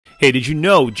Hey, did you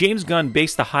know James Gunn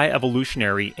based The High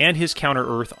Evolutionary and his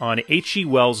Counter-Earth on H.G.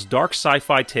 Wells' dark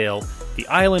sci-fi tale, The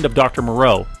Island of Dr.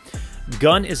 Moreau?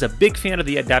 Gunn is a big fan of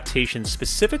the adaptation,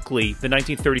 specifically the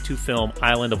 1932 film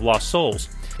Island of Lost Souls.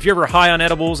 If you're ever high on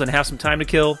edibles and have some time to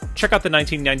kill, check out the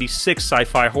 1996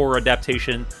 sci-fi horror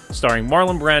adaptation starring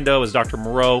Marlon Brando as Dr.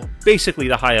 Moreau, basically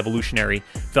The High Evolutionary,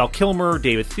 Val Kilmer,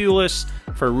 David Thewlis,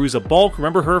 Fairuza Balk,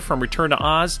 remember her from Return to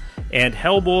Oz, and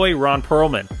Hellboy Ron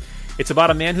Perlman. It's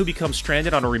about a man who becomes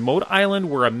stranded on a remote island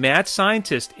where a mad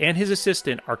scientist and his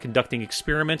assistant are conducting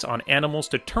experiments on animals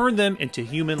to turn them into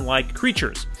human-like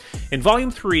creatures. In Volume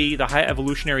 3, The High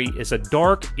Evolutionary is a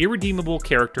dark, irredeemable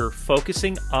character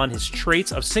focusing on his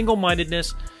traits of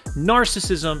single-mindedness,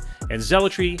 narcissism, and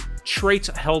zealotry, traits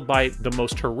held by the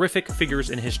most horrific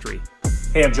figures in history.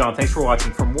 Hey, I'm John. Thanks for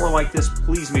watching. For more like this,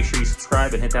 please make sure you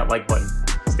subscribe and hit that like button.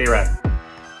 Stay rad.